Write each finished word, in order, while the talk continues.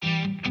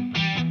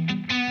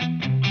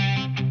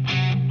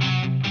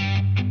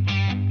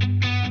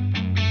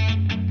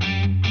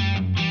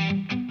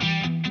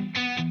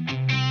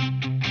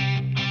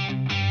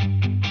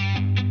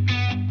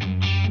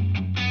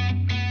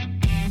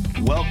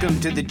Welcome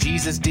to the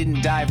Jesus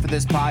Didn't Die for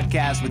This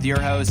podcast with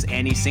your hosts,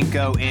 Annie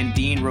Cinco and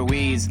Dean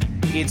Ruiz.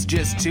 It's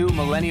just two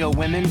millennial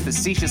women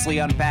facetiously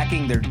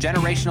unpacking their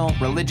generational,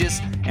 religious,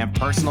 and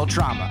personal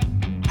trauma.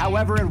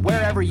 However and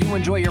wherever you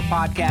enjoy your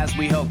podcast,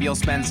 we hope you'll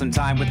spend some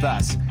time with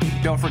us.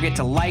 Don't forget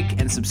to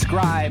like and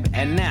subscribe.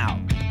 And now,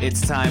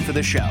 it's time for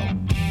the show.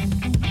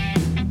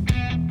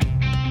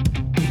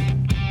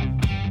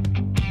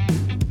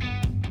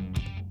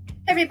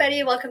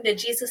 Everybody, welcome to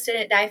Jesus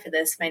Didn't Die for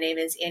This. My name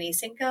is Annie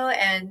Cinco,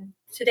 and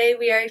today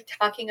we are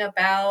talking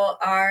about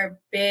our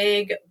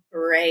big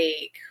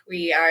break.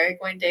 We are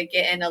going to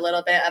get in a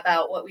little bit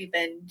about what we've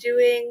been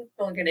doing.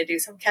 We're going to do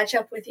some catch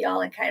up with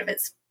y'all and kind of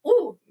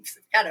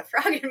got a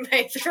frog in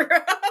my throat.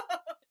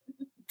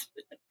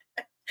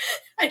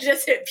 I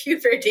just hit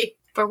puberty.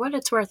 For what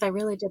it's worth, I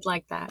really did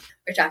like that.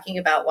 We're talking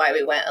about why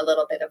we went a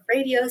little bit of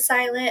radio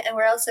silent, and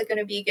we're also going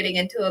to be getting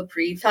into a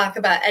brief talk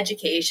about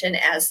education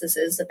as this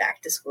is the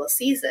back to school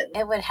season.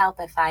 It would help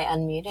if I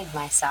unmuted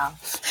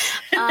myself.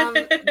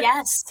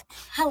 Yes.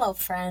 Hello,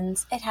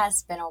 friends. It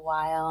has been a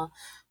while.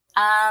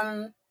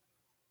 So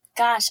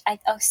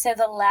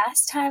the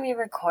last time we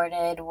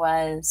recorded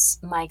was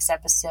Mike's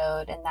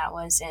episode, and that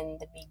was in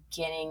the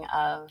beginning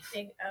of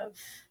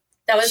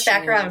That was June.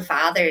 Back around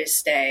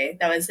Father's Day.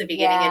 That was the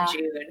beginning of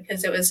June,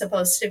 because it was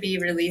supposed to be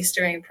released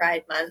during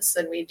Pride Months,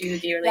 and we do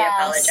dearly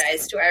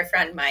apologize to our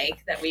friend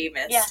Mike that we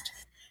missed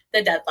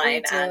the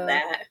deadline on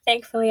that.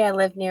 Thankfully, I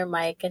live near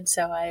Mike, and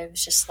so I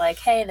was just like,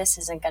 hey, this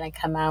isn't going to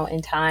come out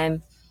in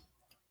time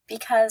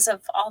because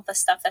of all the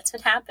stuff that's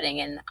been happening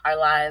in our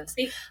lives.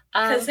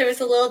 Because there was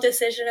a little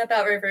decision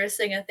about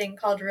reversing a thing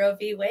called Roe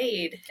v.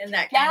 Wade, and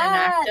that kind of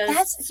knocked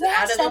us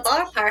out of the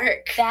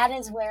ballpark. That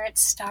is where it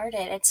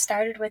started. It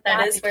started with that.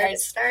 That is where it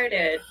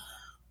started.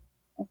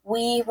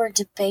 We were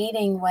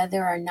debating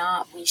whether or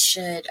not we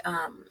should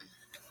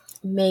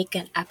make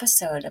an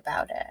episode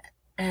about it.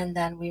 And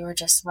then we were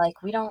just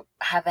like, we don't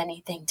have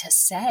anything to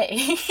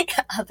say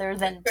other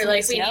than we're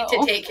like, we need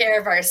to take care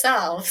of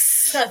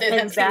ourselves other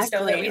than please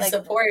know that we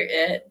support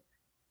it.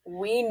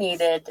 We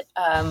needed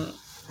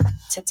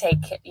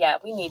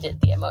we needed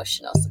the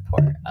emotional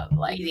support of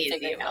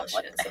figuring out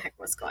what the heck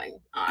was going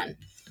on.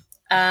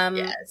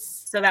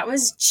 Yes. So that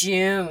was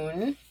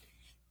June.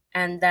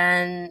 And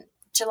then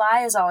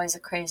July is always a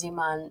crazy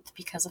month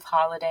because of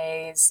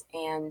holidays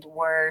and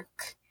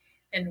work.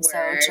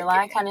 So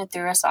July kind of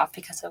threw us off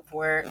because of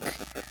work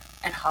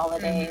and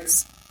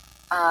holidays.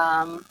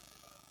 And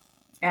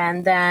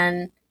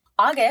then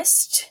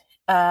August,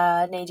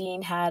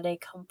 Nadine had a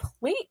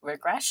complete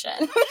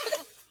regression.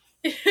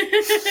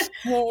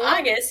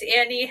 August,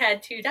 Annie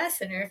had 2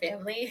 deaths in her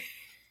family.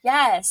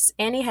 Yes,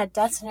 Annie had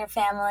deaths in her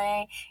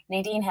family.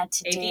 Nadine had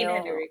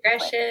a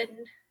regression.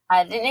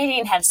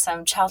 Nadine had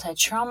some childhood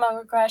trauma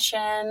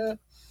regression.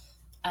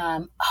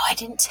 I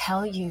didn't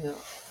tell you.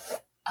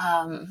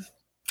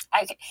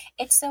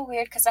 It's so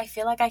weird because I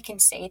feel like I can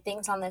say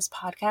things on this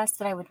podcast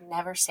that I would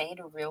never say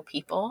to real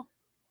people,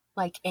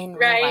 like in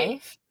real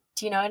life.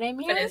 Do you know what I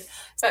mean?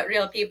 But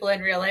real people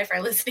in real life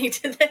are listening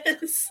to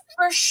this.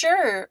 For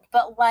sure.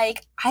 But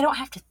I don't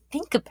have to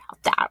think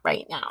about that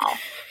right now.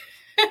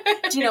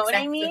 Do you know what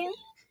I mean?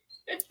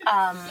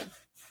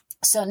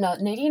 So no,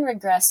 Nadine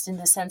regressed in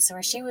the sense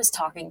where she was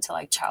talking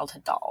to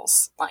childhood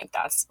dolls.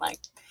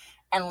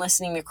 And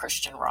listening to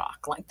Christian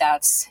rock.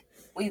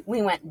 We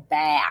went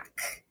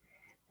back.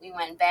 We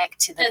went back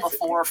to the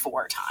before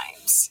 4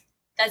 times.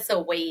 That's a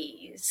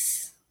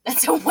ways.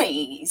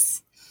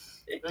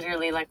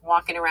 Literally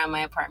walking around my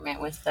apartment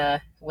with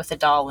a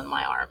doll in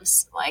my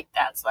arms.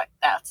 That's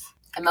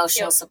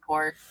emotional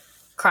support.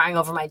 Crying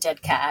over my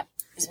dead cat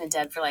who's been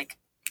dead for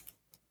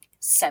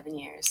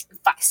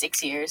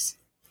 6 years.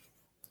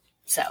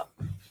 So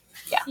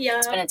yeah,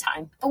 it's been a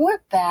time. But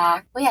we're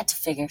back. We had to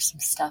figure some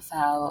stuff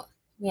out.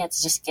 We had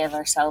to just give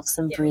ourselves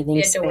some breathing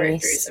space. We had to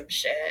work through some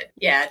shit.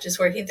 Yeah, just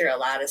working through a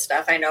lot of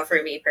stuff. I know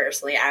for me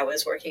personally, I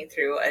was working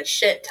through a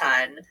shit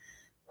ton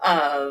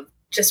of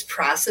just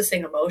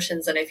processing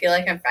emotions. And I feel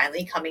like I'm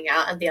finally coming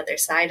out on the other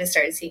side. I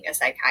started seeing a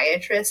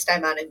psychiatrist.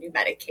 I'm on a new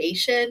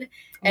medication.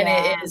 And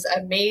it is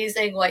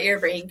amazing what your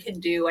brain can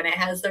do when it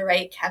has the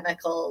right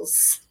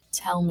chemicals.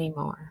 Tell me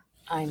more.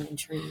 I'm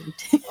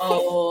intrigued.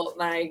 Oh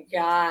my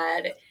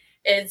God.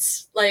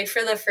 It's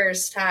for the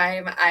first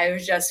time, I've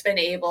just been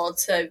able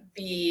to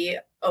be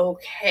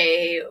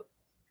okay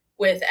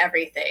with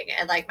everything.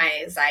 And my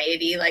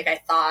anxiety, I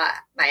thought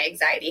my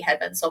anxiety had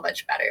been so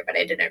much better, but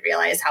I didn't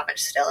realize how much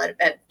still had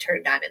been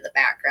turned on in the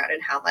background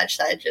and how much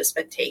that had just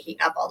been taking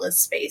up all the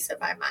space in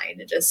my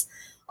mind and just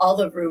all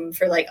the room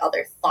for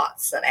other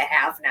thoughts that I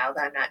have now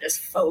that I'm not just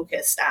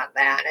focused on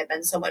that. And I've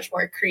been so much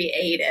more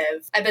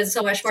creative. I've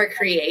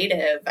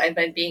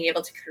been being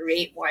able to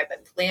create more. I've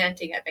been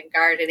planting, I've been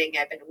gardening,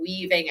 I've been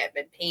weaving, I've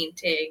been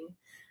painting.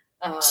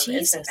 It's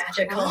been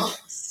magical.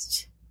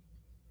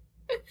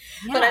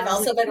 But I've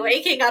also been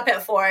waking up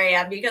at 4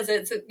 a.m. because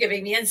it's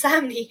giving me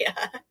insomnia.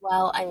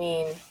 Well, I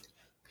mean,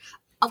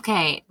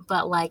 okay,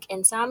 but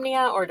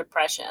insomnia or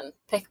depression,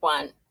 pick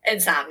one.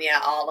 insomnia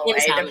all the way,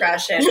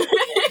 depression.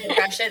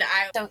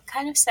 So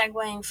kind of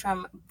segueing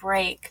from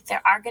break,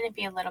 there are going to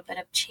be a little bit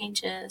of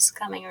changes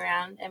coming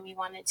around, and we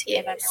wanted to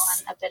give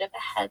everyone a bit of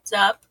a heads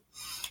up.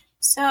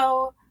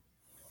 So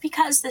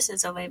because this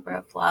is a labor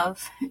of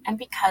love, and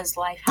because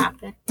life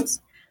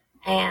happens,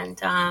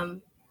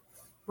 and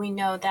we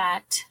know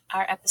that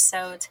our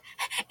episodes,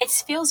 it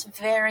feels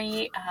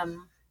very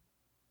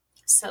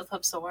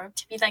self-absorbed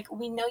to be like,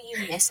 we know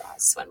you miss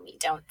us when we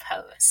don't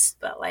post,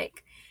 but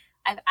like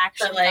I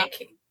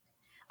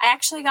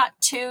actually got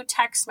 2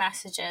 text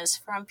messages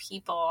from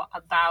people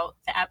about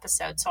the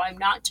episode, so I'm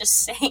not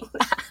just saying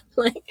that.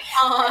 Like,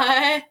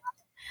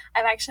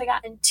 I've actually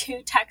gotten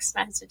 2 text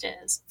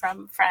messages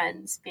from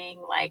friends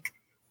being like,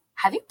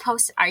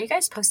 are you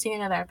guys posting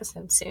another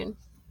episode soon?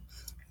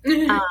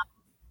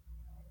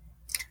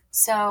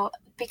 So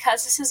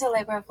because this is a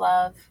labor of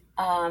love,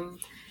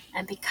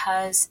 and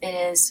because it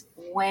is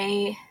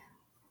way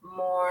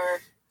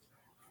more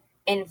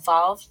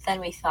involved than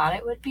we thought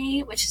it would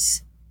be, which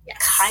is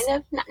kind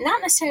of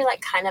not necessarily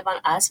like kind of on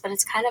us, but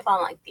it's kind of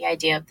on like the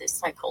idea of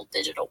this like whole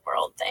digital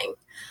world thing.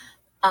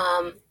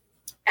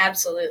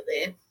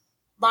 Absolutely.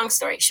 Long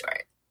story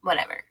short,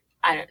 whatever.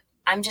 I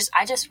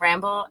just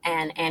ramble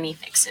and Annie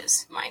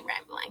fixes my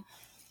rambling.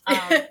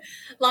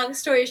 Long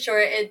story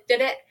short,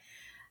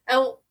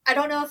 I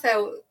don't know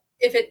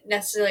if it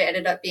necessarily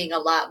ended up being a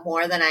lot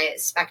more than I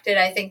expected.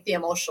 I think the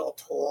emotional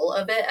toll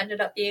of it ended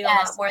up being a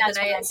lot more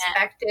than I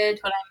expected.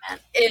 What I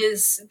meant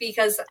is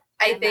because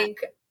I think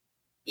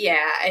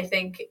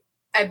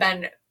I've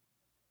been,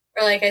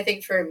 or like, I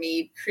think for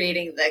me,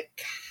 creating the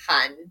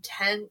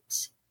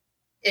content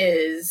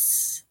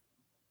is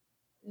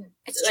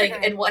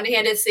like, in one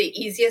hand, it's the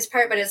easiest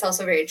part, but it's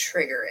also very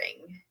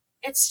triggering.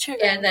 It's true.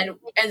 And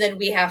then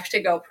we have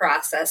to go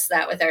process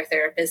that with our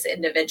therapist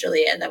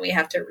individually, and then we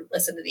have to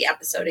listen to the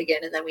episode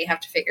again, and then we have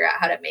to figure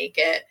out how to make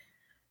it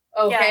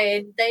okay.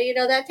 And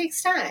then, that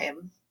takes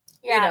time.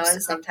 Yeah.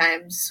 And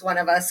sometimes one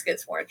of us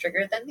gets more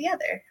triggered than the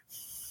other.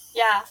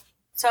 Yeah.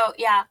 So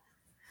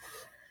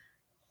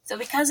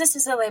because this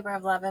is a labor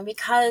of love, and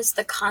because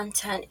the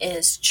content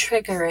is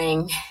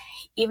triggering,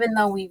 even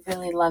though we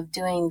really love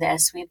doing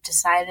this, we've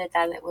decided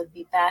that it would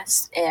be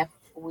best if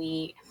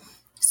we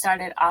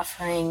started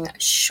offering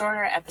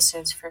shorter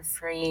episodes for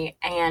free,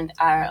 and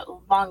our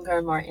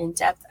longer, more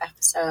in-depth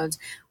episodes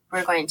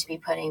we're going to be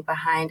putting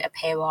behind a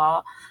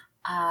paywall.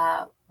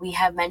 We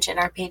have mentioned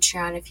our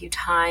Patreon a few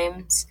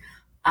times,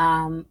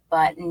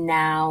 but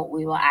now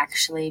we will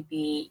actually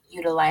be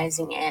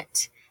utilizing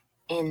it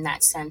in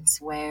that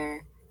sense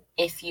where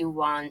if you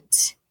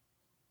want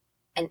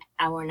an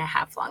hour and a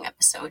half long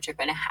episode, you're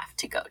going to have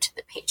to go to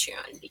the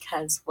Patreon,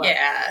 because what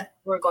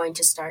we're going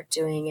to start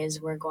doing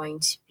is we're going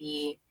to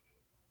be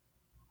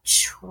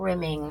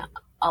trimming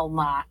a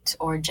lot,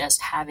 or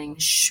just having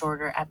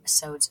shorter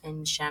episodes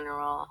in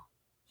general.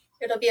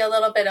 It'll be a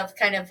little bit of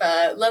kind of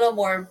a little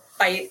more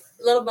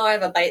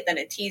of a bite than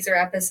a teaser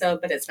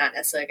episode, but it's not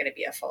necessarily going to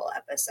be a full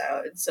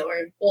episode. So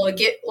we'll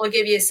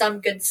give you some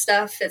good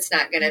stuff. It's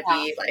not going to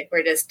be like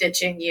we're just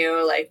ditching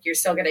you. Like, you're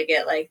still going to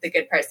get like the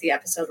good parts of the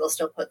episode. We'll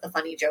still put the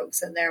funny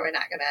jokes in there. We're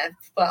not going to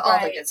put all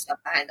the good stuff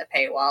behind the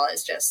paywall.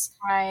 It's just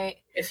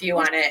if you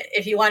want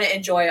to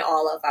enjoy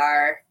all of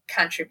our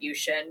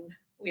contribution,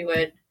 we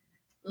would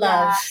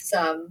love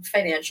some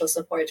financial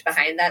support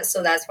behind that.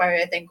 So that's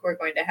why I think we're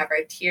going to have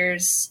our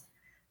tiers.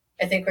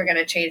 I think we're going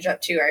to change up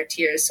to our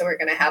tiers. So we're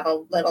going to have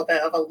a little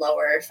bit of a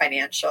lower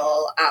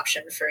financial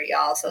option for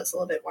y'all. So it's a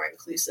little bit more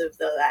inclusive,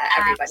 though, that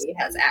everybody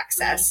has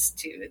access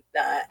to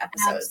the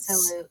episodes.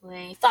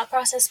 Absolutely. Thought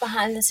process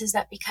behind this is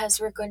that because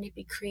we're going to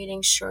be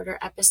creating shorter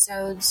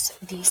episodes,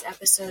 these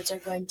episodes are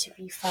going to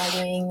be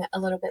following a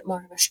little bit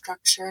more of a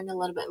structure and a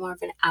little bit more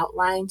of an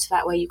outline. So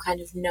that way you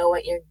kind of know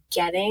what you're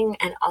getting.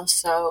 And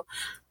also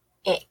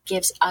it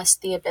gives us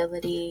the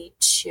ability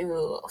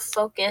to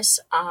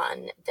focus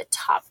on the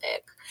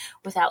topic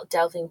without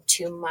delving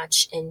too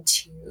much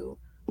into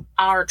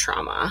our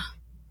trauma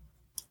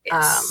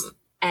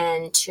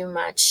and too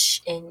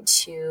much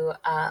into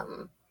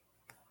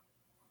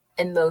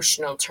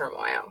emotional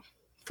turmoil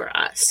for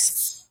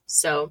us.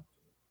 So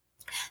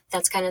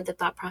that's kind of the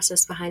thought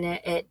process behind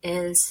it. It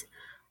is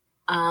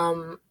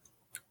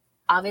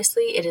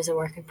obviously it is a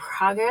work in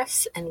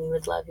progress, and we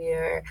would love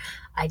your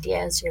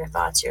ideas, your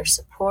thoughts, your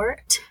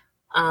support.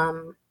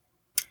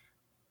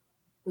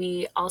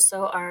 We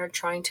also are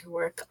trying to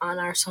work on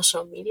our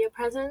social media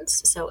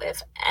presence. So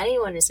if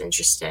anyone is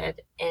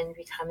interested in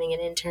becoming an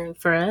intern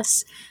for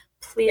us,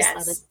 please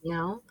let us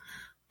know.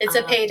 It's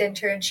a paid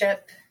internship.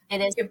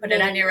 It is. You can put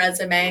it on your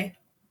resume.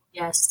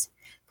 Yes.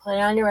 Put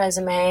it on your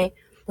resume.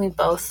 We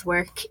both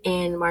work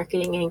in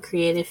marketing and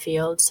creative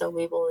fields, so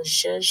we will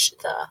zhuzh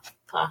the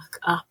fuck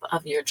up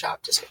of your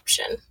job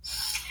description.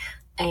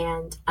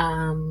 And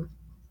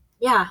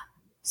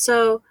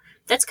so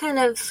that's kind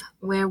of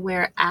where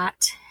we're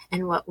at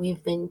and what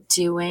we've been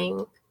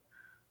doing.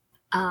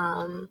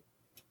 I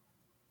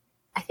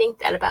think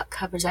that about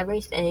covers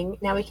everything.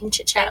 Now we can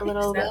chit chat a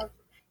little bit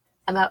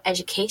about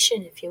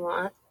education if you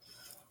want.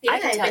 Yeah, I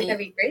think that'd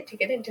be great to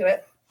get into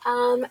it.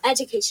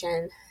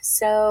 Education.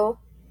 So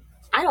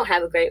I don't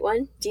have a great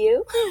one. Do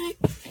you?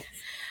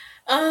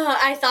 Oh,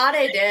 I thought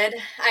I did.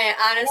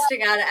 Honest to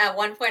God, at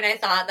one point I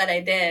thought that I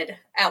did.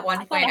 At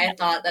one point I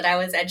thought that I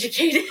was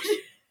educated.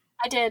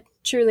 I did.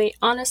 Truly.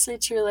 Honestly,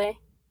 truly.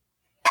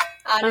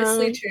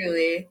 Honestly,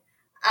 truly.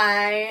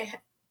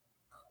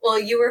 Well,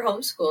 you were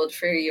homeschooled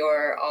for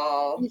your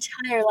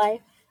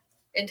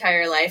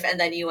entire life, and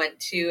then you went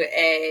to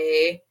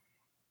a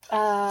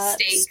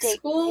state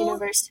school?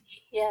 University.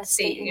 Yeah,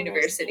 state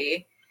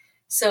university.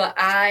 So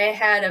I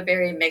had a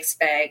very mixed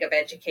bag of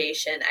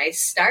education. I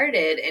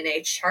started in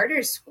a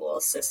charter school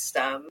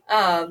system,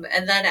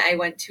 and then I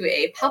went to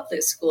a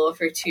public school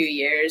for 2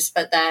 years,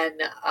 but then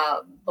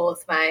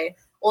both my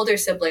older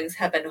siblings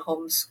have been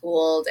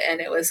homeschooled,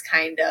 and it was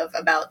kind of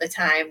about the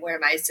time where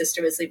my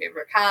sister was leaving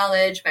for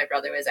college, my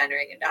brother was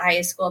entering into high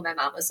school. My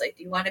mom was like,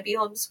 "Do you want to be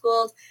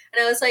homeschooled?"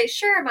 And I was like,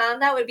 "Sure, Mom,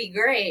 that would be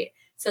great."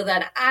 So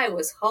then I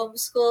was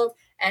homeschooled,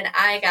 and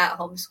I got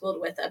homeschooled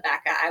with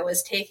Abeka. I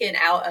was taken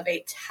out of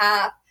a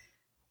top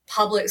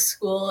public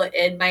school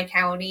in my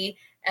county,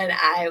 and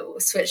I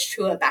switched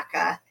to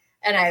Abeka.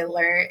 And I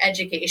learned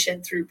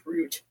education through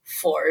brute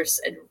force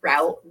and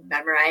route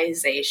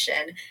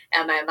memorization.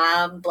 And my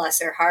mom, bless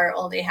her heart,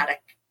 only had a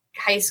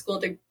high school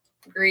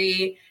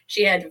degree.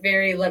 She had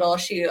very little.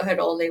 She had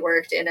only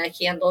worked in a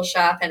candle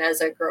shop and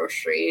as a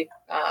grocery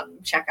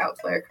checkout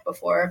clerk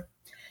before.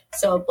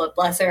 So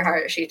bless her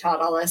heart, she taught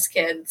all us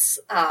kids,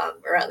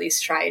 or at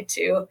least tried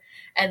to.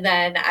 And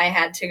then I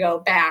had to go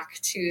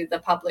back to the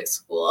public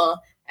school,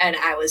 and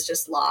I was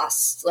just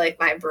lost. Like,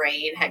 my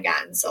brain had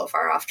gotten so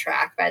far off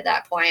track by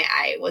that point.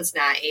 I was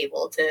not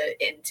able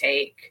to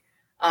intake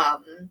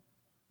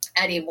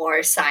any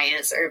more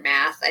science or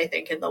math, I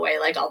think, in the way,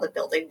 like, all the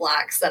building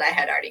blocks that I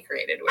had already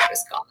created were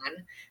just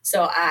gone.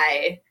 So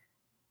I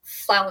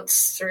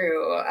flounced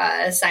through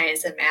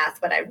science and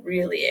math, but I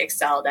really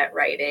excelled at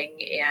writing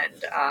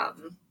and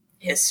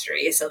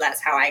history. So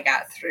that's how I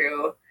got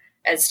through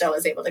and still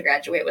was able to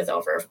graduate with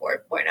over a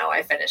 4.0.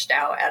 I finished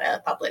out at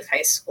a public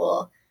high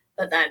school,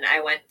 but then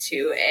I went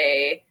to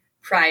a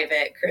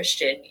private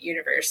Christian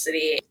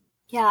university.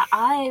 Yeah,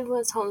 I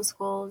was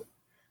homeschooled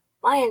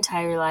my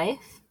entire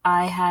life.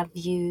 I have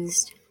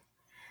used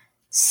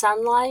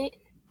Sunlight.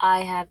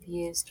 I have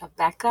used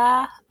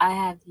Abeka. I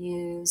have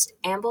used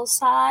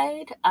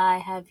Ambleside. I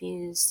have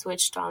used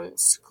Switched On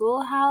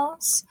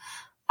Schoolhouse.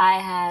 I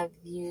have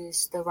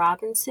used the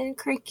Robinson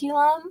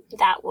curriculum.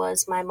 That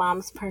was my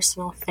mom's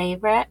personal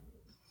favorite.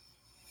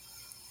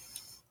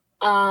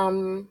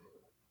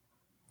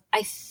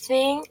 I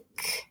think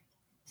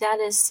that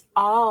is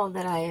all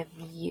that I have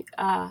used.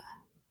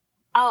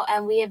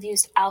 And we have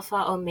used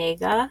Alpha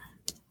Omega.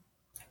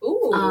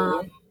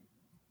 Ooh.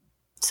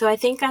 So I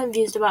think I've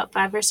used about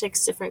 5 or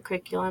 6 different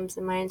curriculums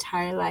in my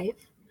entire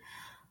life.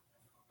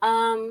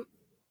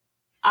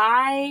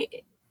 I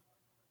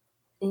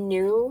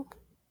knew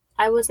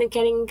I wasn't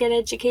getting a good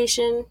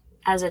education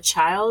as a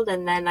child,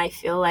 and then I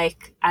feel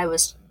like I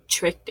was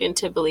tricked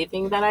into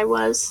believing that I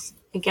was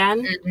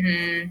again.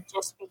 Mm-hmm.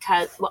 Just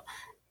because,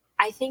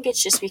 I think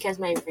it's just because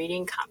my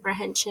reading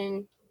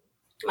comprehension,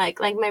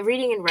 like my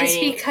reading and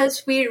writing. It's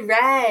because we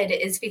read.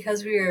 It's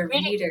because we were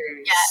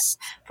readers. Yes.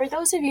 For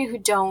those of you who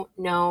don't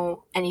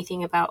know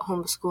anything about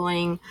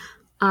homeschooling,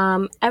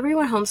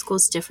 everyone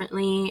homeschools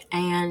differently,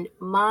 and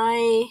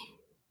my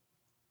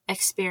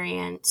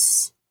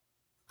experience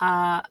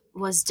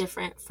was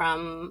different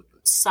from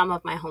some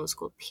of my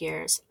homeschool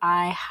peers.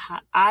 I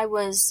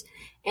was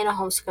in a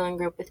homeschooling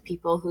group with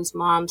people whose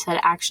moms had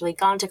actually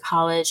gone to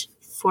college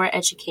for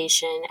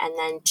education and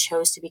then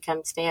chose to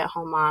become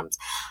stay-at-home moms.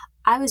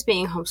 I was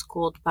being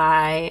homeschooled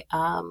by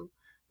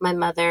my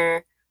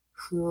mother,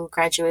 who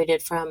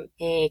graduated from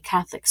a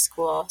Catholic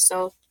school.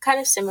 So kind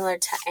of similar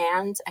to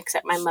Anne's,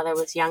 except my mother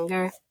was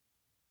younger.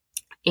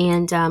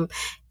 And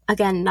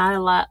again, not a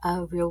lot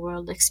of real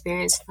world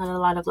experience, not a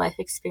lot of life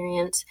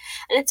experience.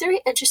 And it's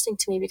very interesting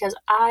to me because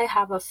I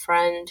have a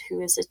friend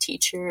who is a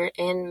teacher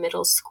in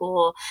middle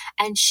school,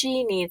 and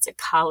she needs a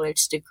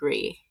college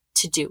degree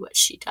to do what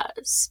she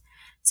does.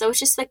 So it's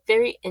just like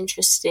very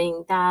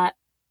interesting that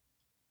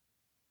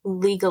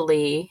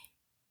legally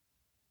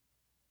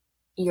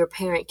your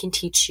parent can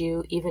teach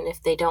you even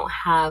if they don't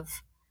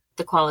have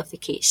the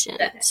qualifications.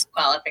 The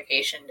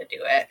qualification to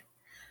do it.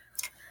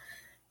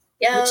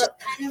 Yeah.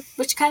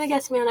 Which kind of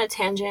gets me on a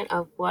tangent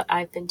of what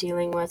I've been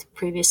dealing with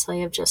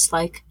previously, of just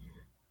like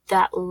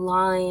that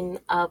line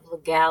of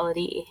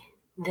legality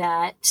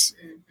that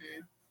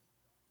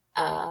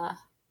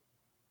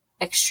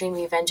extreme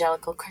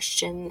evangelical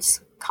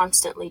Christians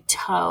constantly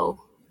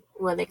toe,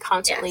 where they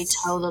constantly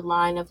toe the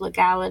line of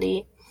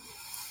legality.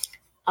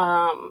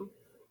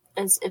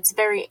 It's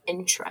very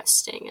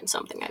interesting and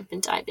something I've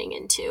been diving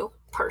into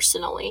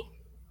personally.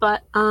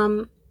 But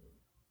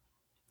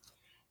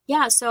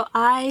yeah, so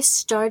I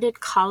started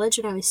college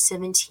when I was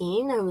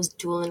 17. I was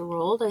dual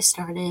enrolled. I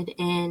started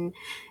in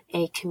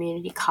a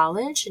community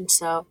college, and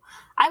so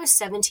I was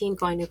 17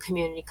 going to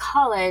community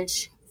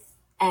college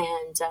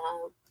and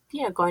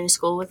going to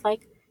school with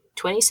like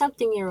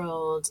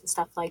 20-something-year-olds and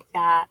stuff like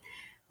that,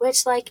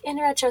 which, like, in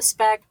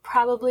retrospect,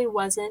 probably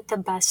wasn't the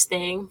best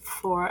thing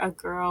for a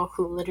girl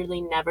who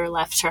literally never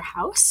left her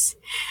house,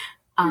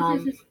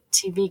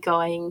 to be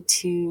going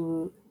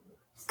to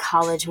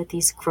college with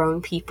these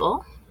grown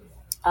people.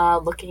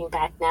 Looking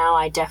back now,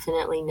 I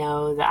definitely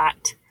know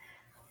that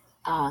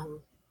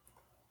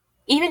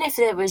even if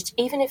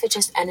it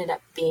just ended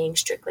up being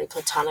strictly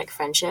platonic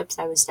friendships,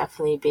 I was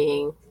definitely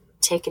being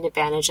taken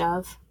advantage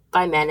of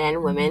by men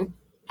and women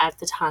at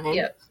the time.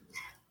 Yep.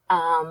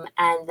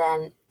 And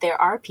then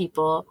there are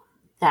people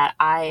that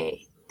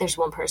there's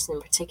one person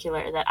in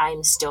particular that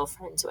I'm still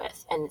friends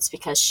with, and it's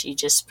because she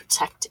just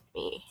protected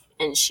me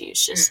and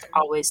she's just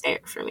always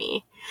there for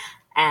me.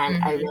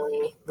 And I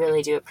really,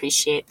 really do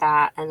appreciate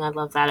that. And I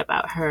love that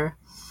about her.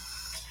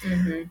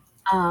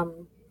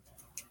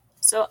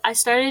 So I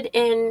started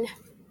in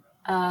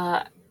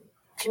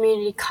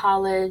community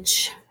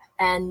college,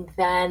 and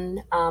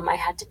then I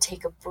had to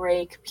take a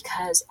break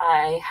because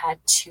I had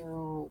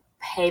to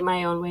pay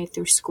my own way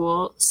through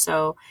school.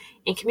 So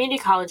in community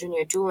college, when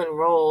you're dual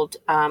enrolled,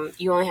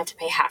 you only have to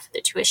pay half of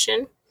the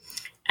tuition.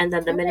 And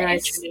then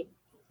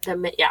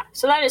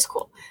so that is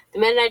cool. The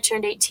minute I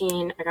turned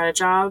 18, I got a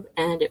job,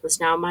 and it was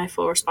now my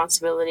full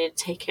responsibility to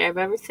take care of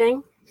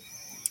everything.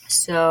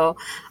 So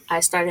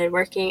I started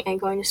working and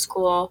going to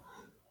school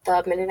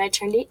the minute I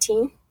turned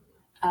 18,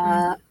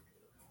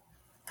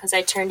 because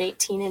I turned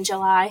 18 in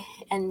July,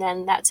 and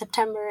then that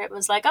September it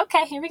was like,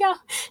 okay, here we go,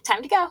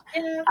 time to go.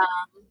 Yeah.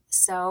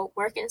 So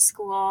work in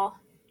school,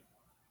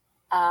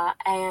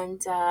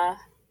 and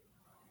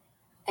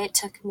it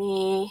took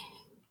me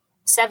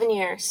 7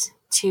 years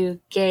to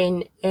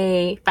gain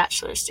a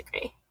bachelor's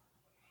degree.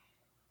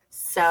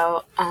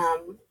 So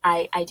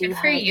I do Good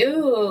for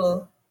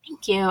you.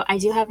 Thank you. I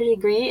do have a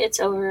degree. It's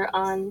over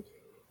on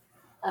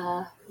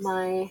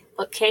my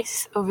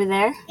bookcase over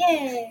there.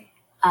 Yay.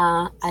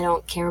 I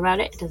don't care about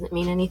it. It doesn't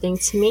mean anything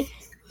to me.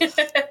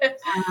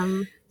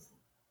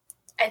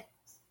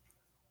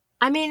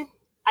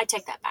 I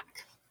take that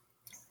back.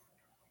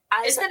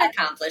 It's an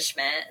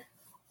accomplishment.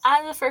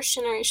 As a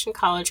first-generation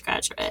college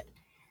graduate,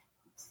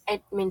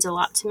 it means a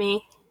lot to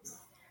me.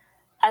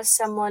 As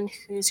someone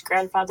whose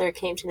grandfather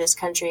came to this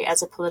country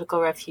as a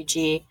political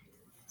refugee,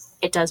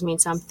 it does mean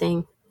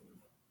something.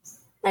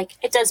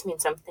 It does mean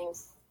something.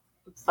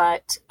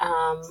 But,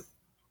 I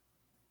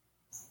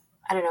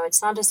don't know,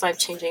 it's not as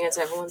life-changing as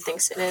everyone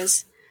thinks it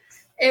is.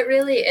 It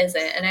really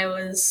isn't. And I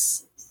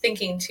was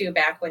thinking, too,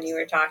 back when you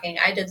were talking,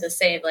 I did the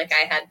same. I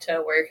had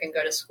to work and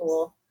go to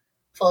school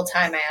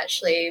full-time.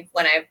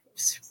 When I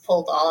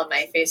pulled all of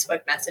my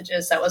Facebook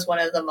messages, that was one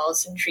of the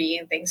most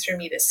intriguing things for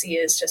me to see,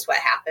 is just what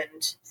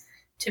happened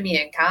to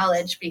me in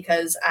college,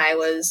 because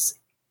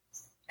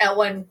at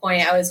one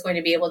point I was going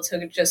to be able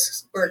to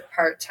just work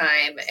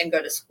part-time and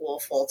go to school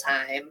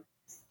full-time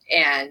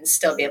and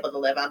still be able to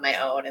live on my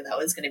own. And that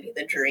was going to be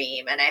the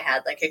dream. And I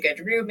had a good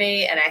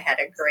roommate, and I had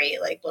a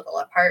great little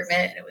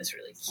apartment, and it was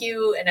really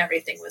cute and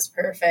everything was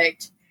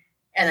perfect.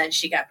 And then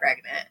she got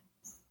pregnant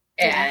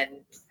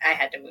and I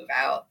had to move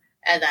out.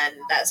 And then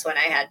that's when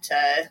I had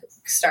to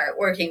start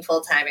working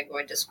full-time and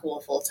going to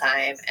school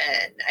full-time.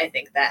 And I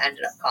think that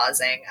ended up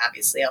causing,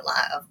 obviously, a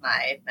lot of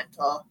my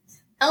mental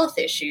health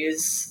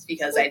issues,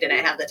 because I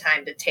didn't have the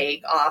time to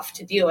take off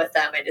to deal with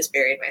them. I just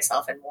buried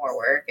myself in more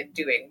work and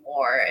doing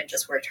more, and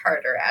just worked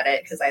harder at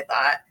it, because I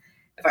thought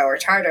if I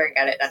worked harder and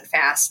got it done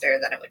faster,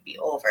 then it would be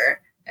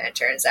over. And it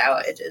turns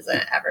out it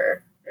isn't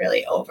ever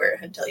really over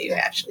until you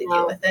actually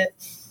deal with it.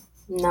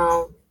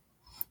 No.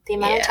 The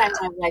amount of times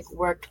I've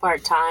worked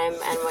part-time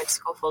and went to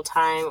school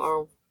full-time,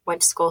 or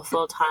went to school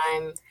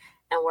full-time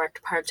and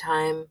worked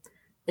part-time,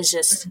 is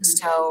just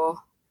so,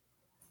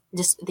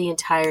 just the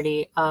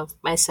entirety of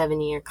my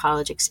 7-year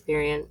college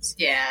experience.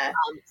 Yeah.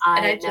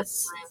 I never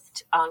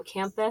lived on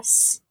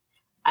campus.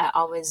 I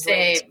always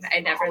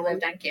I never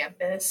lived on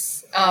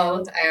campus.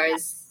 Oh,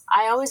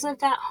 I always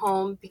lived at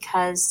home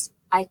because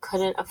I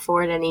couldn't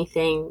afford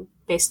anything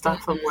based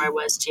off of where I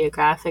was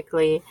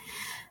geographically.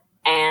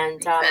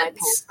 And my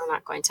parents were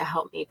not going to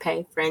help me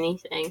pay for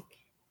anything.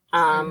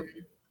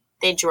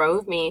 They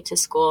drove me to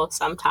school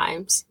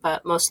sometimes,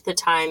 but most of the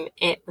time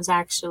it was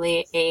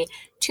actually a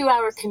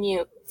 2-hour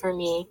commute for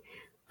me.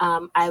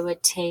 I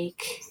would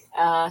take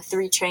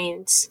 3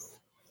 trains.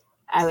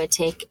 I would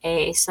take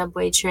a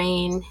subway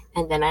train,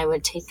 and then I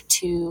would take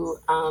 2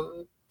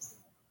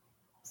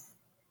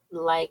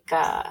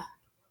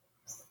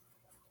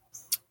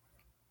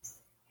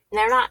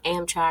 they're not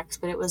Amtrak's,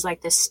 but it was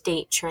the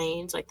state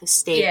trains, the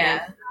state.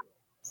 Yeah.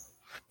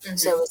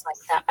 So it was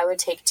that. I would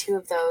take 2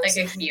 of those. Like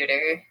a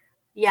commuter.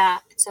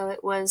 Yeah. So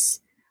it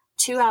was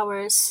 2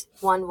 hours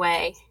one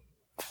way.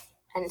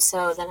 And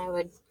so then I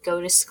would go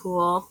to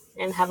school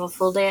and have a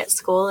full day at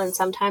school. And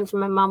sometimes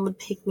my mom would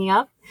pick me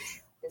up,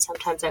 and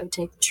sometimes I would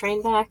take the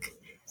train back.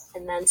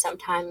 And then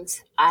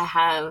sometimes I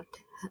have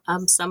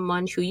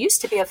someone who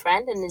used to be a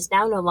friend and is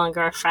now no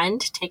longer a friend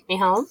take me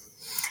home.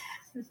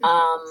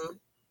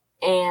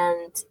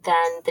 And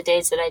then the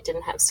days that I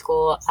didn't have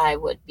school, I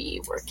would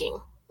be working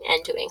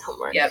and doing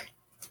homework. Yep.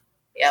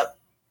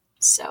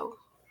 So.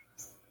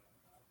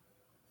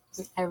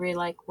 every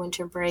like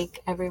winter break,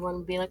 everyone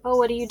would be like, "Oh,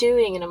 what are you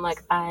doing?" And I'm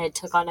like, "I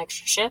took on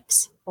extra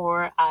shifts,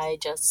 or I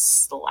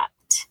just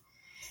slept."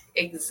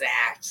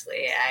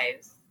 Exactly.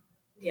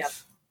 Yep.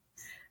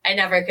 I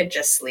never could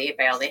just sleep.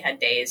 I only had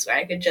days where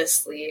I could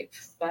just sleep.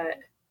 But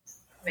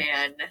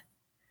man,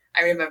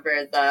 I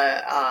remember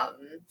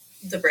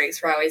the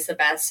breaks were always the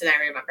best, and I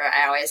remember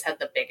I always had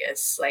the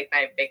biggest, like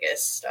my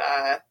biggest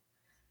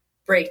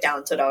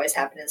breakdowns would always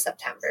happen in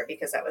September,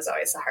 because that was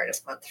always the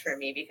hardest month for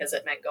me, because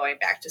it meant going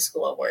back to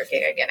school and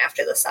working again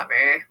after the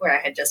summer, where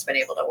I had just been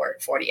able to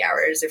work 40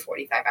 hours or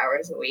 45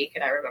 hours a week.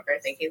 And I remember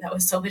thinking that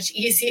was so much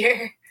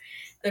easier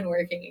than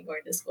working and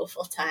going to school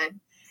full time.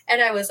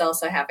 And I was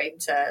also having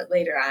to,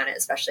 later on,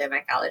 especially in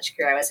my college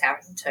career, I was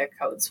having to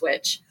code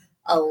switch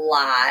a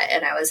lot,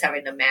 and I was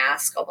having to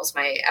mask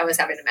my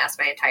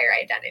entire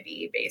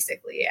identity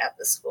basically at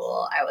the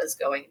school I was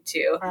going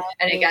to.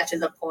 And it got to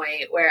the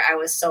point where I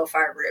was so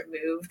far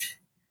removed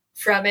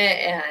from it,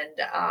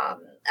 and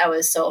I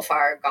was so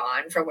far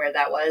gone from where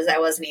that was, I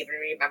wasn't even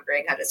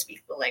remembering how to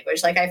speak the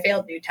language. Like, I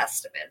failed New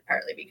Testament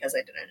partly because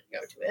I didn't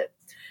go to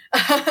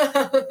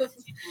it.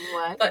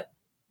 What? But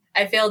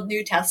I failed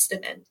New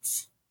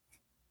Testament.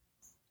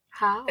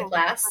 How? The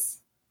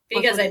class.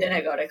 Because I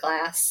didn't go to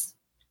class.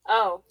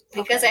 Oh.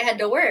 Okay. Because I had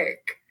to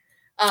work.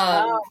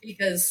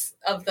 Because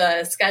of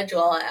the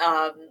schedule,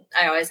 I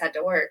always had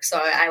to work. So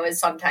I would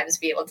sometimes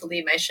be able to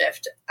leave my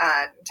shift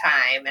on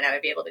time, and I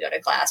would be able to go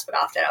to class, but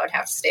often I would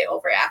have to stay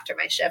over after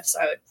my shift. So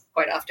I would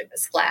quite often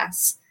miss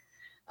class.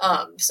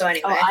 So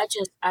anyway.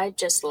 I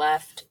just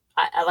left.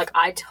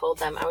 I told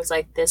them, I was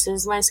like, this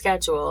is my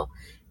schedule.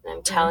 And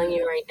I'm telling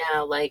you right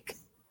now, like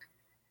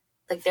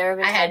there have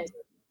been times,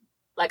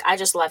 like, I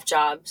just left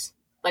jobs.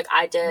 Like,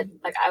 I did.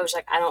 Like, I was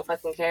like, I don't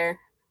fucking care.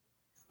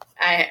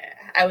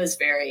 I was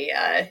very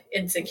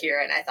insecure,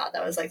 and I thought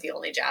that was like the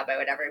only job I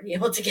would ever be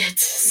able to get.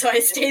 So I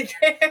stayed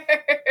there.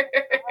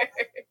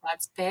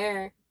 That's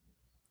fair.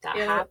 That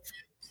happens.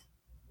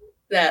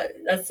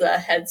 That's the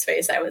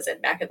headspace I was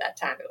in back at that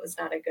time. It was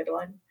not a good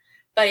one.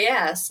 But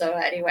yeah, so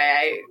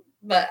anyway,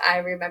 I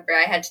remember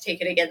I had to take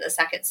it again the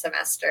second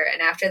semester.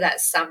 And after that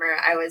summer,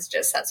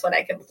 that's what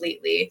I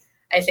completely,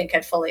 I think,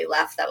 had fully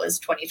left. That was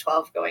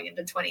 2012 going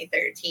into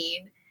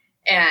 2013.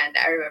 And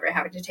I remember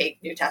having to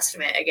take New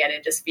Testament again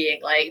and just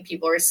being like,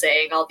 people were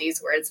saying all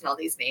these words and all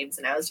these names.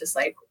 And I was just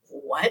like,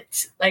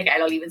 what? Like, I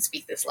don't even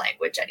speak this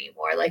language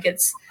anymore. Like,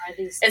 it's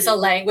a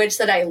language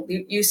that I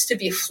used to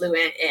be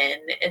fluent in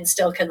and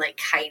still can like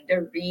kind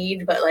of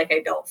read, but like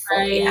I don't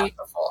fully have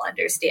the full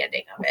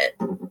understanding of it.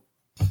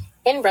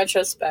 In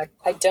retrospect,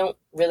 I don't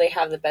really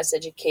have the best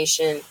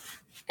education,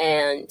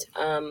 and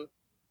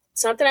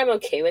it's not that I'm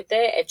okay with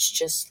it. It's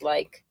just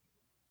like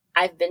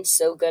I've been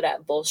so good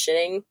at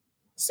bullshitting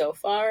so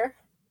far.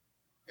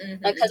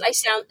 Like, because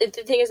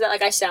the thing is that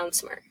like I sound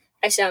smart,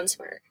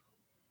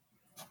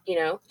 you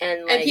know,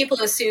 and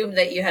people assume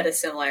that you had a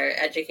similar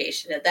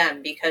education to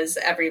them, because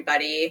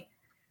everybody,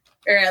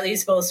 or at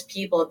least most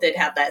people, did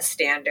have that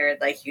standard,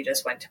 like you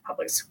just went to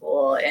public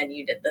school and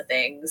you did the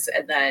things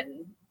and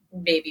then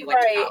maybe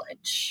went to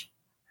college.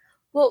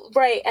 Well,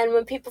 right. And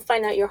when people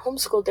find out you're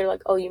homeschooled, they're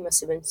like, oh, you must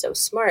have been so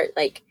smart.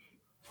 Like,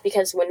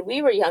 because when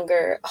we were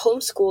younger,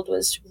 homeschooled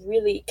was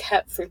really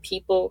kept for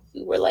people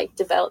who were like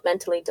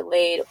developmentally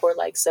delayed or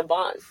like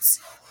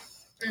savants.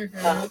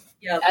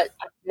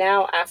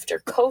 Now, after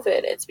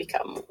COVID, it's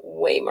become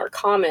way more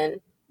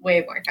common.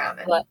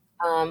 But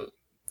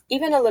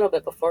even a little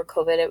bit before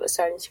COVID, it was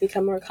starting to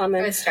become more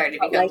common. It was starting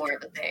to become more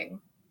of a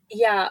thing.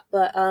 Yeah,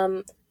 but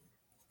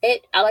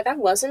I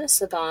wasn't a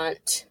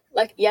savant.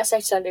 Like, yes, I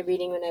started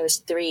reading when I was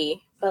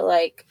 3, but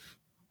like,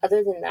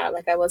 other than that,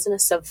 like, I wasn't a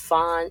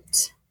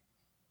savant.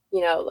 You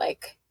know,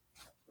 like,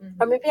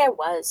 or maybe I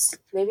was.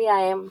 Maybe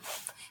I am.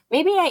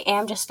 Maybe I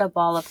am just a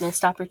ball of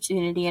missed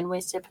opportunity and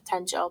wasted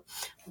potential.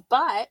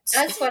 But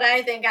that's what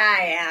I think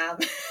I am.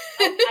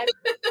 That's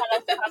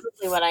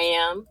probably what I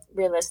am,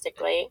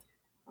 realistically.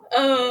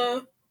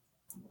 I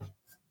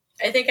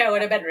think I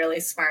would have been really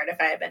smart if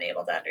I had been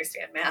able to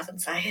understand math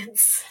and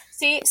science.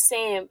 See,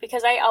 same,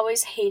 because I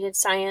always hated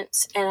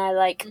science, and I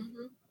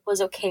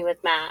was okay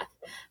with math,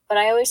 but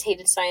I always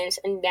hated science,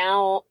 and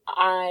now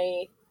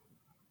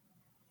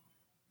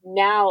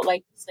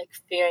it's like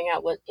figuring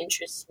out what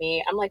interests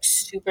me. I'm like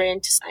super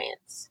into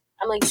science.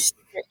 I'm like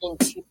super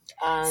into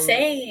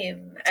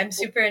same. I'm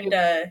super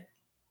into.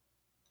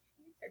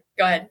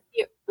 Go ahead.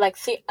 Like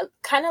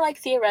kind of like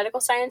theoretical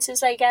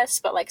sciences, I guess,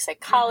 but like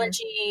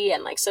psychology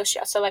and like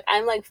social. So like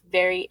I'm like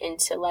very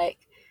into like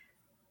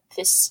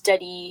the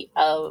study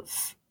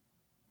of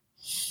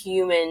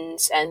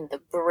humans and the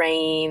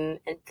brain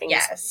and things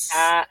like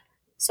that.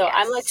 So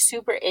I'm like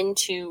super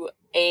into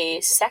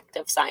a sect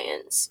of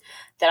science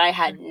that I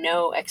had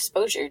no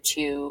exposure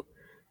to,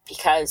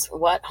 because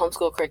what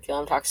homeschool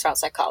curriculum talks about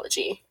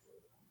psychology?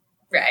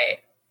 Right.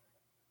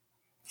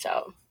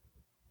 So.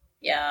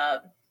 Yeah.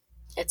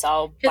 It's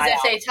all because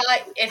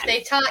if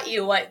they taught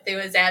you what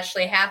was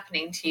actually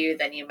happening to you,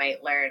 then you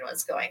might learn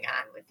what's going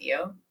on with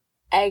you.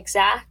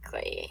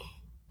 Exactly.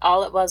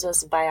 All it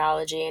was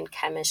biology and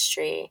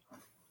chemistry,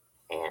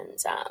 and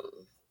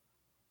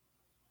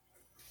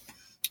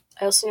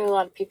I also knew a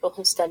lot of people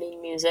who studied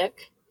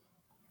music,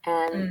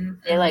 and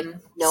they like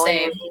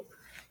knowingly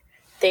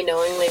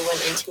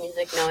went into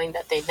music knowing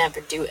that they'd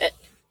never do it.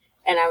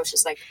 And I was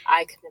just like,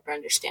 I could never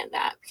understand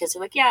that, because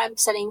they're like, yeah, I'm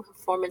studying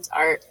performance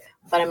art,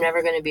 but I'm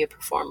never going to be a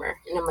performer.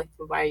 And I'm like,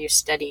 well, why are you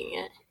studying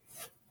it?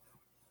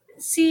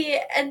 See,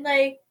 and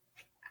like,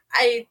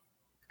 I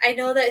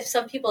know that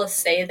some people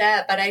say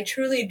that, but I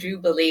truly do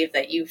believe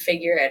that you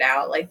figure it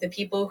out. Like, the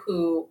people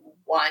who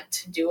want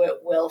to do it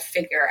will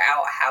figure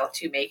out how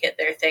to make it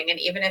their thing. And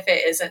even if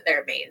it isn't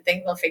their main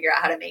thing, they'll figure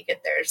out how to make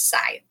it their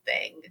side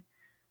thing.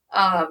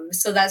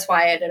 So that's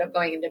why I ended up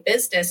going into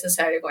business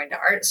instead of going to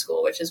art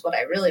school, which is what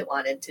I really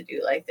wanted to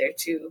do. Like, they're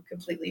two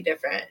completely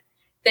different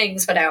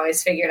things, but I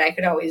always figured I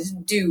could always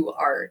do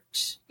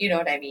art. You know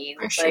what I mean?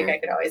 Sure. Like, I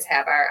could always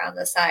have art on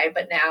the side.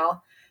 But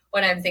now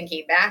when I'm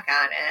thinking back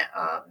on it,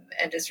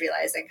 and just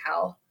realizing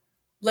how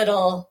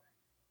little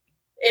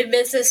in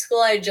business school,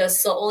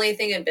 the only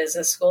thing in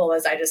business school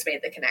was I just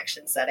made the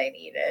connections that I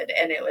needed.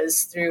 And it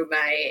was through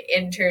my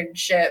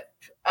internship,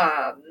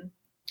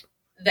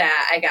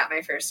 that I got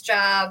my first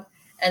job.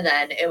 And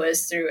then it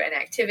was through an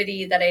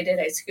activity that I did,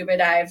 I scuba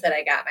dived, that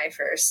I got my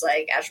first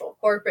like actual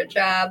corporate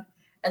job.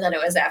 And then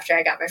it was after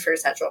I got my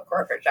first actual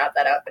corporate job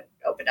that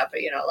opened up,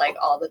 like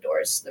all the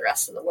doors to the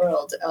rest of the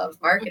world of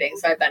marketing.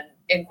 So I've been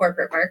in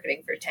corporate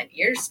marketing for 10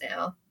 years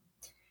now.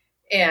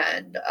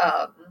 And,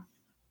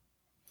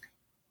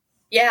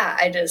 yeah,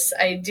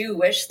 I do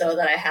wish though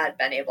that I had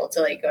been able to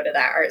like go to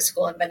that art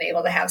school and been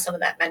able to have some of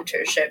that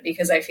mentorship,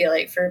 because I feel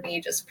like for me,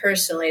 just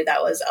personally,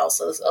 that was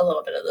also a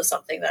little bit of the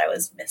something that I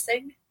was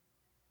missing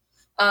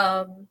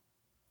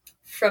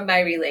from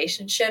my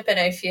relationship. And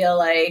I feel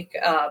like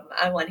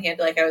on one hand,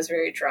 like I was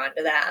very drawn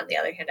to that. On the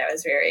other hand, I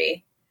was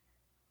very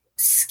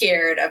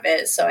scared of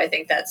it. So I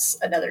think that's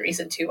another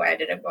reason too why I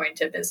ended up going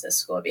to business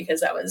school,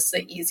 because that was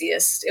the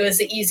easiest. It was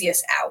the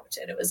easiest out,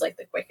 and it was like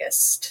the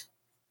quickest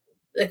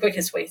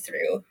way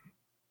through.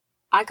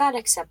 I got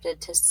accepted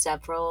to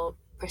several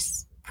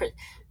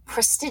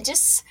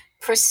prestigious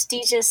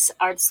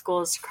art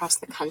schools across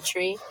the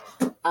country.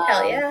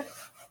 Hell yeah.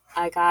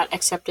 I got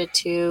accepted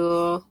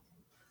to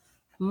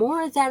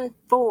more than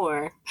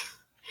 4.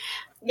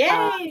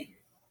 Yay!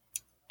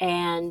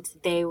 And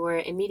they were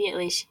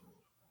immediately,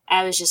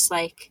 I was just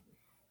like,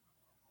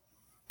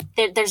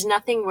 there's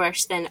nothing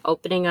worse than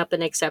opening up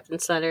an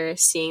acceptance letter,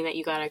 seeing that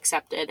you got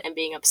accepted, and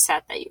being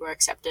upset that you were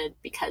accepted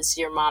because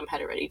your mom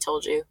had already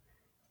told you.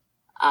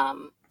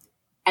 I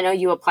know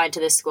you applied to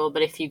this school,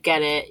 but if you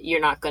get it, you're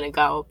not going to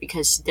go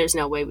because there's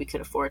no way we could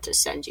afford to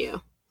send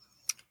you.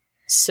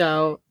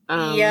 So,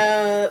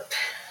 yep.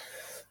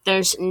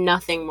 There's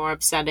nothing more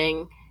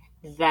upsetting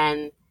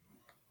than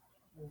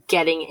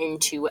getting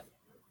into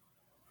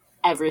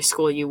every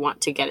school you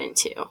want to get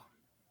into.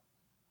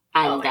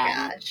 And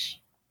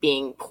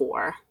being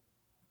poor.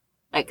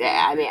 Like,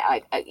 I mean,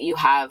 like you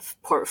have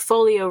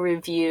portfolio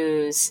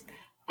reviews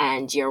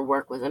and your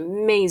work was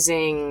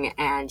amazing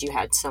and you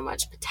had so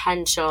much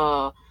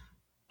potential,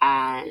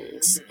 and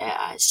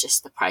it's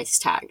just the price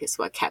tag is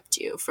what kept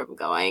you from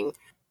going.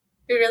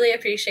 We really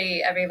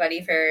appreciate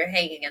everybody for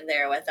hanging in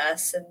there with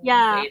us and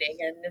waiting,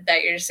 and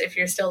that if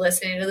you're still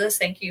listening to this,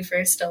 thank you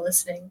for still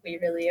listening. We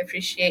really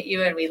appreciate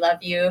you and we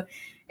love you.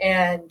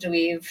 And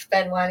we've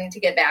been wanting to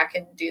get back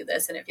and do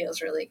this, and it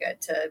feels really good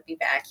to be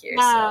back here.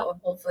 Yeah. So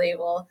hopefully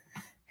we'll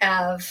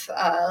have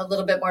a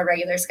little bit more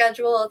regular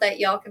schedule that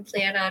y'all can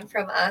plan on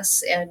from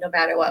us. And no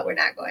matter what, we're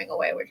not going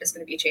away. We're just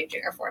going to be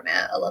changing our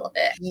format a little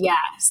bit.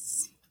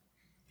 Yes.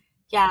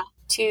 Yeah.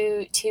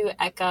 To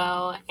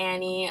echo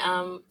Annie,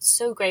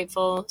 so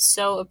grateful,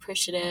 so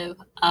appreciative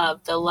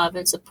of the love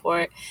and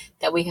support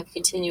that we have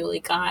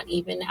continually got,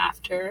 even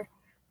after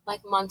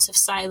like months of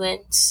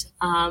silence.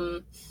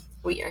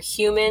 We are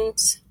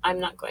humans.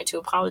 I'm not going to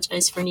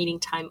apologize for needing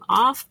time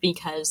off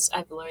because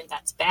I've learned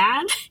that's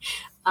bad.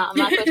 I'm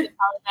not going to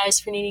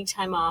apologize for needing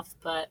time off,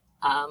 but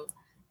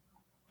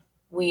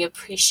we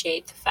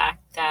appreciate the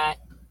fact that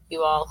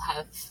you all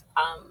have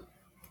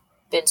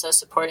been so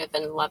supportive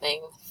and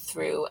loving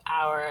through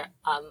our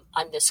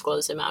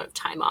undisclosed amount of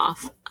time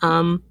off.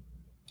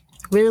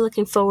 Really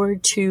looking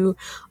forward to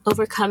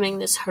overcoming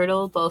this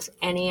hurdle, both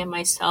Annie and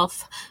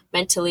myself,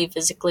 mentally,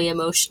 physically,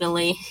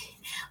 emotionally.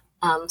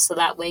 So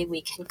that way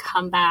we can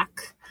come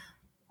back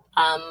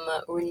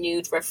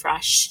renewed,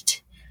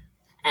 refreshed,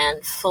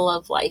 and full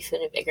of life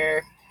and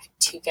vigor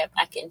to get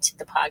back into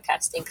the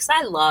podcasting, because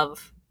I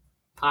love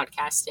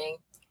podcasting.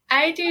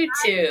 I do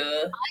too.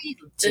 I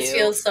do. This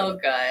feels so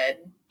good.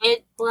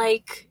 It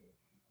like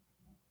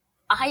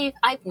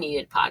I've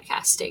needed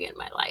podcasting in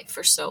my life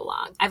for so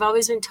long. I've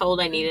always been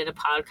told I needed a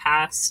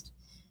podcast.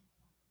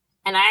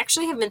 And I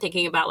actually have been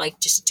thinking about like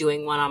just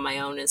doing one on my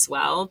own as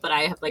well, but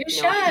I have like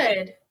no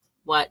idea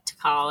what to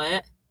call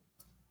it.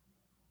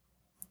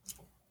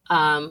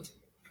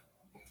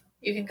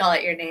 You can call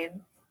it your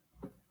name.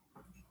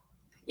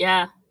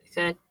 Yeah,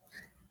 I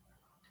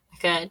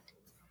could.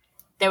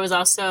 There was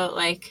also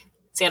like,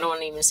 see, I don't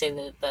want to even say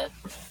the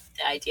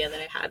idea that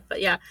I had, but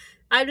yeah,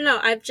 I don't know.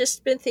 I've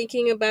just been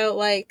thinking about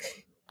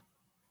like,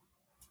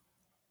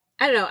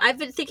 I don't know. I've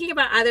been thinking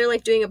about either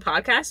like doing a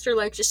podcast or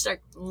like just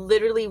like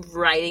literally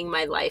writing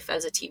my life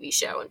as a TV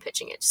show and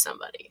pitching it to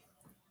somebody.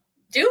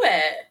 Do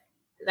it.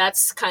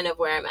 That's kind of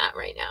where I'm at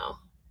right now.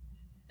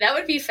 That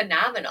would be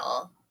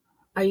phenomenal.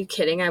 Are you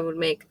kidding? I would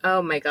make,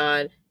 oh my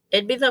God.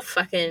 It'd be the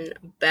fucking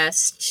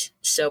best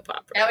soap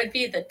opera. That would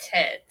be the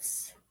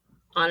tits.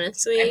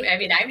 Honestly. I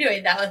mean, I'm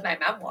doing that with my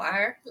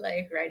memoir,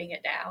 like writing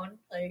it down.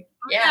 Like,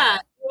 yeah.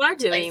 You are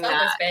doing like,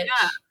 that. Bitch.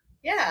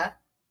 Yeah.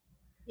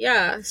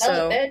 Yeah.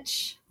 So,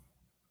 bitch.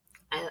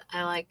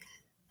 I like.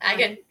 I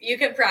can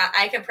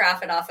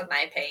profit off of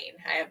my pain.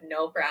 I have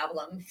no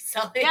problem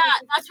selling. Yeah,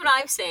 that's what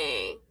I'm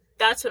saying.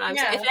 That's what I'm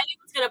saying. If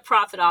anyone's gonna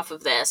profit off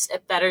of this,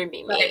 it better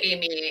be me.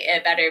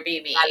 It better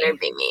be me.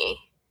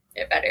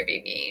 It better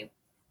be me.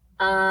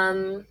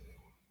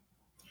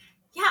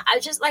 Yeah, I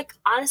just like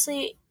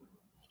honestly,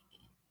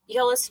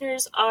 your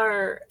listeners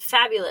are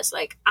fabulous.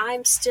 Like,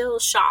 I'm still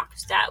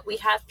shocked that we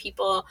have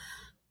people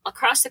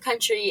across the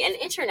country and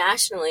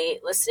internationally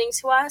listening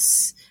to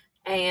us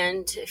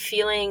and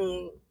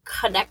feeling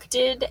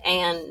connected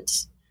and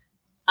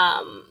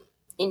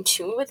in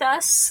tune with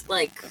us.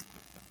 Like,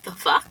 the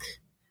fuck?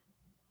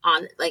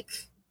 On like,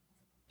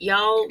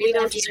 y'all, we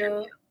don't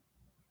deserve you.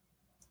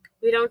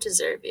 We don't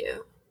deserve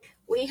you.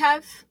 We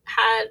have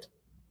had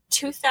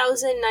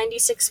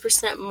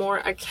 2,096% more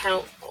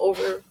account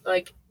over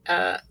like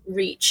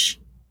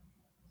reach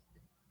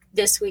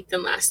this week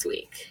than last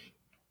week.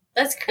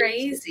 That's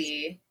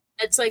crazy.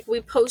 It's like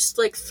we post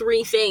like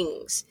 3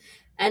 things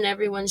and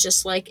everyone's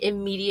just like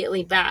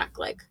immediately back,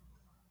 like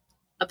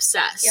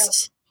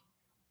obsessed.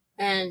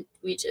 Yep. And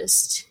we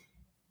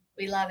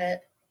love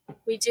it.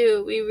 We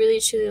do. We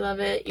really truly love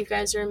it. You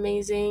guys are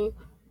amazing.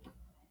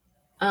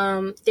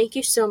 Thank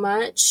you so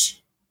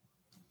much.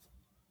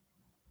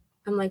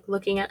 I'm like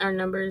looking at our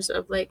numbers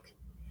of like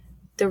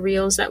the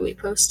reels that we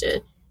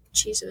posted.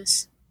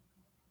 Jesus.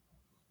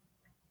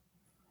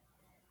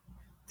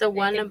 The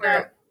one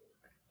about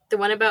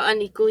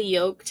Unequally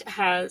Yoked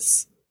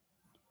has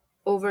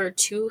over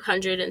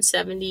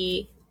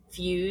 270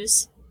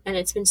 views and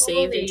it's been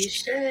saved. Holy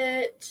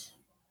shit.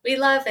 We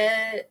love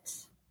it.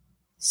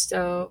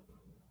 So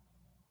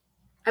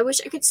I wish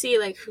I could see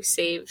like who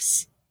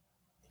saves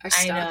our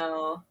stuff. I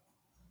know.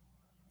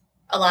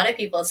 A lot of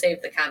people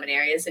save the common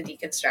areas of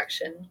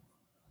deconstruction.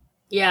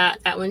 Yeah,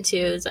 that one too.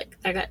 It's like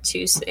I got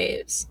 2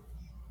 saves.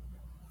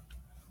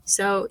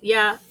 So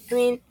yeah, I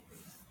mean,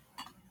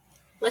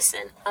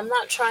 listen, I'm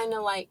not trying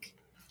to like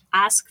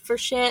ask for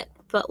shit,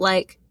 but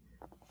like,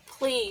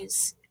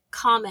 please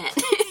comment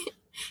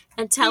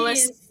and tell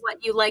us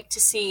what you like to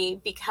see,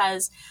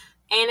 because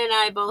Anne and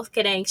I both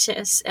get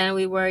anxious and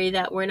we worry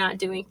that we're not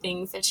doing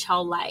things that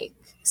y'all like.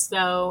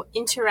 So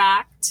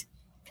interact,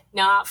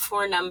 not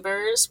for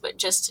numbers, but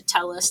just to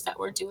tell us that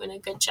we're doing a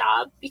good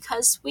job,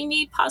 because we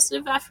need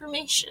positive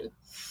affirmation.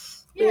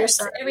 Yes,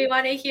 and we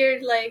want to hear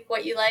like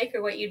what you like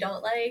or what you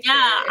don't like. Yeah,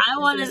 I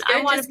want to.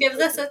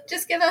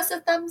 Just give us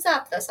a thumbs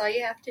up. That's all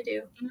you have to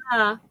do.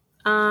 Yeah.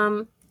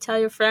 Tell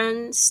your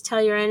friends.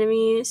 Tell your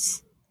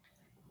enemies.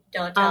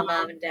 Don't tell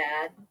mom and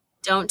dad.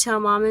 Don't tell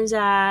mom and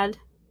dad.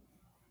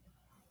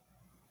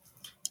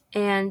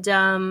 And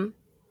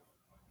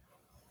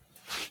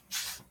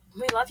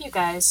we love you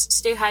guys.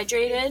 Stay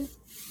hydrated.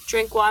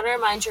 Drink water.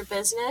 Mind your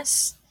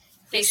business.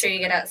 Make sure you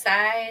get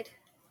outside.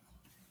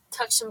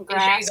 Touch some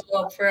grass. Make sure you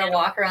go for a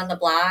walk around the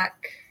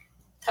block.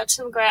 Touch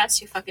some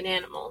grass, you fucking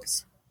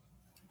animals.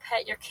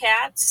 Pet your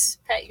cats.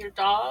 Pet your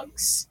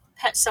dogs.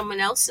 Pet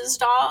someone else's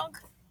dog.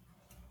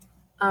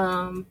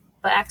 But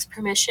ask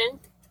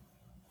permission.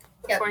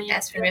 Yep,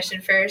 ask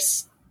permission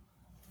first.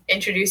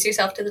 Introduce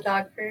yourself to the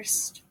dog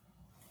first.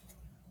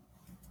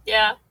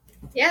 Yeah.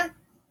 Yeah.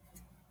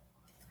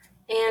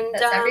 And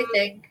that's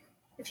everything.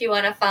 If you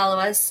want to follow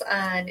us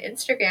on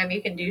Instagram,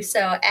 you can do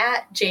so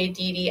at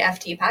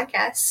JDDFT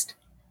Podcast.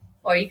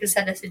 Or you can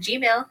send us a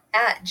Gmail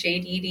at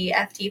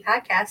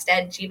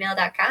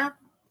jddftpodcast@gmail.com.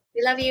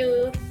 We love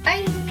you.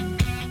 Bye.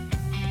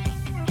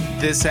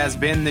 This has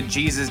been the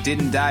Jesus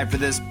Didn't Die for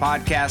This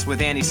podcast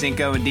with Annie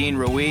Cinco and Dean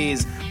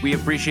Ruiz. We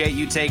appreciate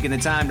you taking the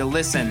time to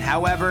listen.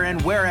 However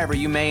and wherever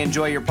you may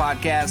enjoy your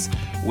podcast,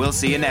 we'll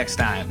see you next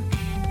time.